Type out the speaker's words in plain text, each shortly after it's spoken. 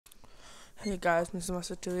Hey guys, this is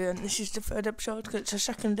Master 2 here, and this is the third episode because it's the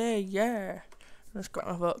second day, yeah! I just got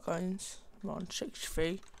my vote coins, I'm on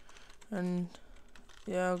 63, and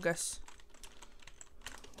yeah, I guess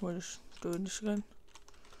we're just doing this again.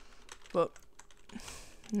 But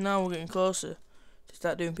now we're getting closer to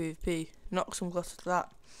start doing PvP, not because I'm closer to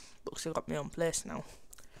that, but because I've got my own place now.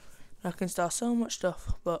 I can start so much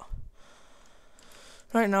stuff, but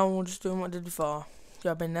right now we're just doing what I did before,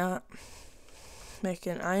 grabbing that.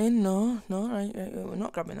 Making iron? No, right, we're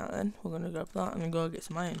not grabbing that then. We're gonna grab that and go get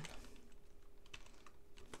some iron.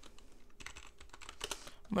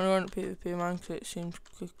 I'm gonna run to PvP man because it seems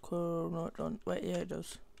quicker. No, it don't. Wait, yeah, it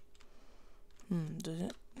does. Does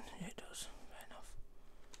it? Yeah, it does. Fair enough.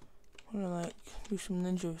 I'm gonna like do some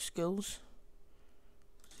ninja skills.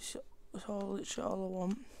 That's literally all I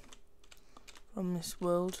want from this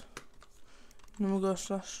world. And then we'll go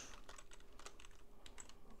slash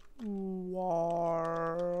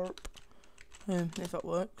warp. If that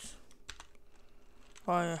works.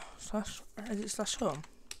 Oh yeah, slash, is it slash home?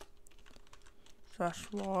 Slash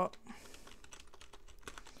warp.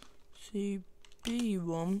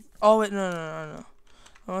 CB1. Oh wait, no.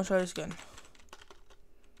 I wanna try this again.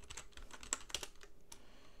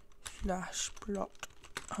 Slash plot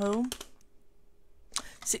home.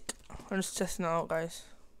 Sick. I'm just testing it out, guys.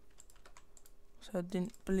 So I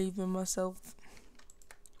didn't believe in myself.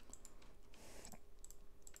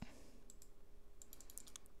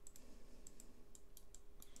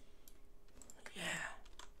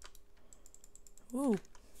 Ooh.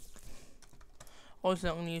 Obviously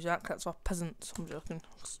not going to use that, that's for peasants, I'm joking.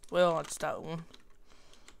 We all had to start with one.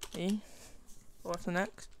 Eh? What's the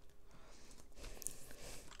next?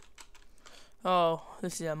 Oh,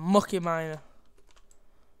 this is a mucky miner.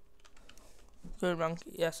 Good rank,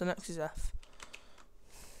 yeah, so next is F.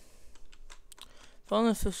 If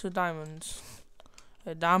only for diamonds.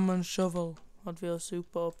 A diamond shovel, I'd feel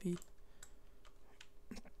super OP. And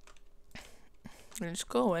just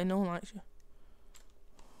go away, no one likes you.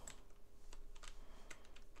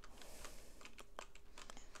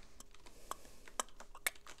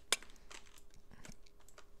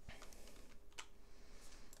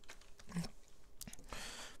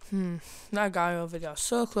 That guy over there,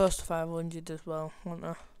 so close to 500 as well, wasn't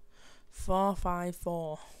I?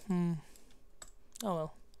 454. Oh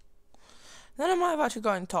well. Then I might have actually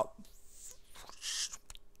got in top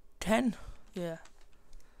 10. Yeah.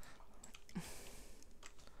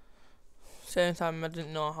 Same time I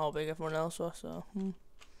didn't know how big everyone else was, so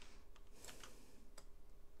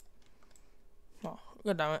Oh,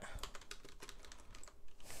 god damn it.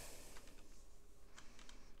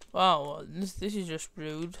 Wow, this is just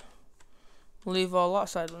rude. Leave all that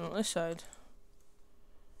side, but not this side.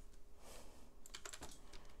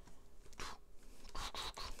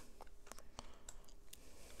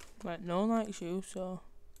 Right, no one likes you, so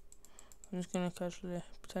I'm just gonna casually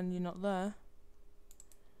pretend you're not there.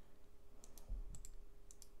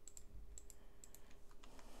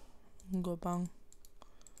 And go bang.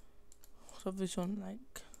 So this one,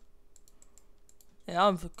 like,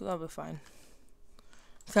 yeah, that'll be fine.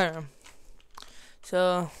 Fair enough.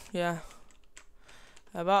 So yeah,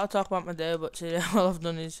 I'm about to talk about my day, but today all I've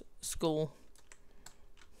done is school.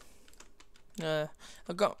 My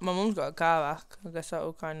mum's got a car back. I guess that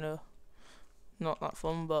was kind of not that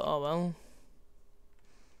fun, but oh well.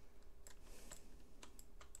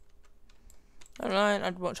 Alright,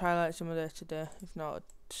 I'd watch highlights of my day today. If not, I'd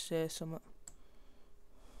say something.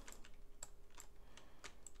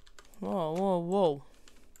 Whoa.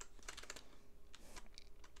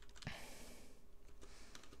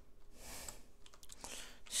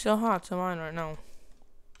 So hard to mine right now.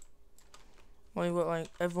 When you got like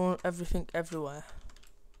everything everywhere.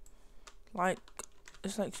 Like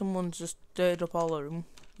it's like someone's just dirted up all the room.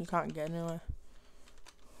 You can't get anywhere.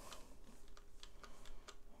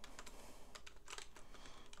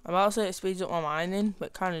 I'm about to say it speeds up my mining, but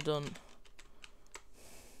it kinda don't.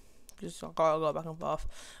 Just I gotta go back and forth.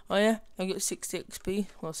 Oh yeah, I get 60 XP,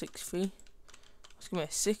 well 63. It's gonna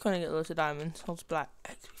be sick when I get loads of diamonds. I'll just be like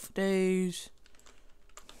XP for days.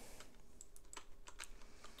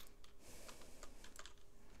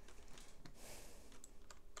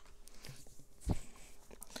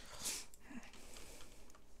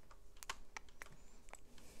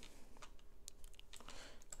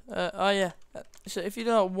 Oh yeah, so if you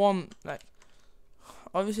don't want, like,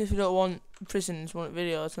 obviously if you don't want prisons, want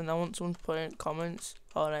videos, and I want someone to put in comments,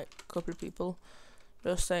 or like a couple of people,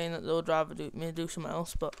 just saying that they would rather do something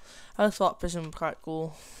else, but I just thought prison was quite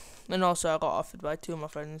cool, and also I got offered by 2 of my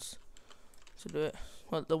friends to do it,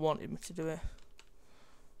 well they wanted me to do it,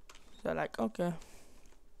 so like, okay.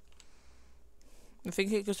 I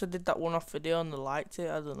think it's because I did that one-off video and they liked it,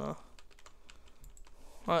 I don't know.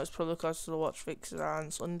 Or it's probably because I watch Fixes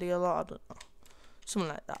and Sunday a lot, I don't know. Something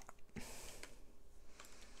like that.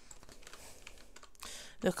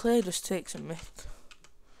 The clay just takes a mick.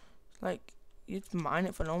 Like, you'd mine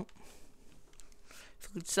it for no. If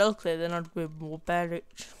I could sell clay, then I'd be more bare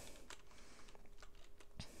rich.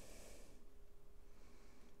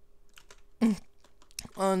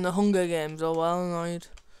 And the Hunger Games are well annoyed.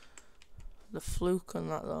 The fluke on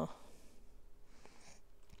that though.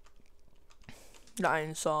 The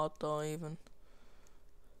iron sword though, even.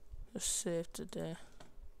 Just saved today.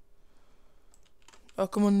 Oh,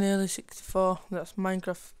 come on, nearly 64. That's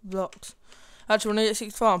Minecraft blocks. Actually, when I get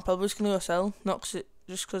 64, I'm probably just gonna go sell. Not cause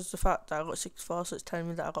just because the fact that I got 64, so it's telling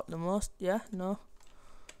me that I got the most. Yeah, no.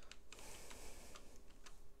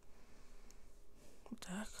 What the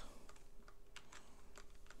heck?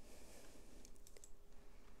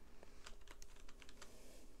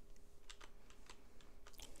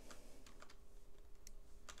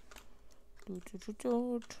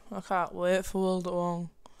 I can't wait for World at War.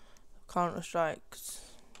 Counter-Strike.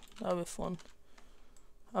 That'll be fun.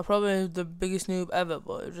 I'll probably be the biggest noob ever,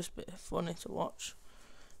 but it'll just be funny to watch.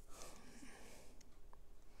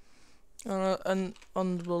 And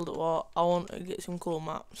on the World at War, I want to get some cool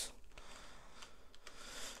maps.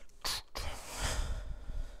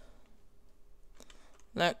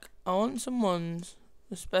 Like, I want some ones,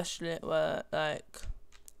 especially where, like,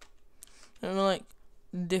 like,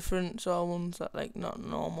 different sort of ones that, like, not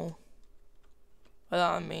normal. By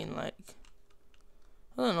that I mean, like,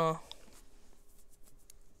 I don't know.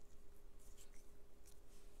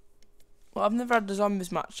 Well, I've never had the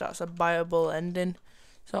zombies match that's a buyable ending,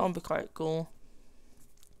 so that would be quite cool.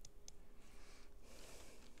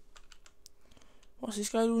 What's this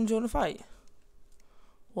guy doing? Do you want to fight?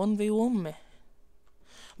 1v1 me.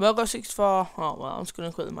 Well, I've got 64. Oh, well, I'm just going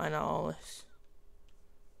to quickly mine out all this.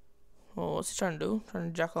 Oh, what's he trying to do?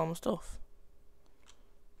 Trying to jack all my stuff.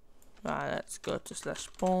 Right, let's go to slash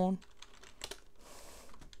spawn.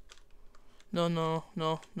 No, no,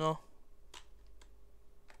 no, no.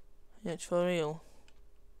 Yeah, it's for real.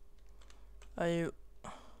 Are you...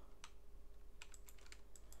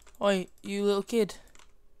 Oi, you little kid.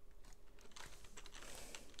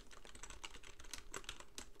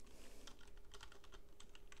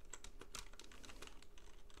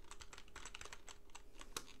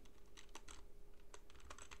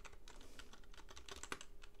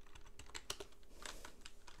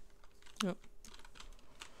 Yep.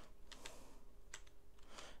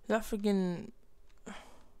 That friggin...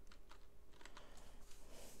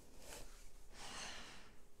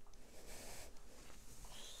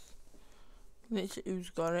 Literally, who's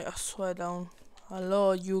got it? I swear down.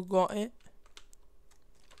 Hello, you got it?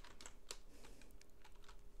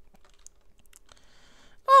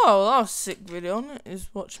 Oh, that was a sick video, on it? Is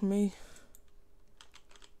watch me.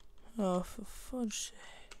 Oh, for fudge sake.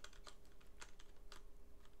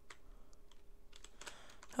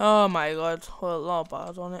 Oh my god, well, a lot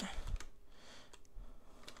bad on it.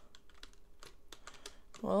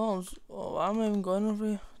 Well, why am I even going over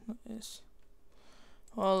here?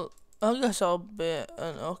 Well, I guess that'll be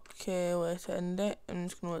an okay way to end it. I'm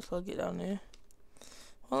just gonna wait till I get down here.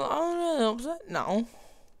 Well, I'm really upset now.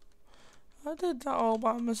 I did that all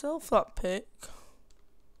by myself, that pick.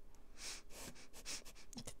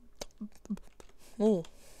 Oh.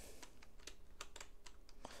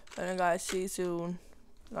 Anyway guys, see you soon.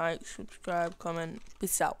 Like, subscribe, comment.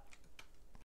 Peace out.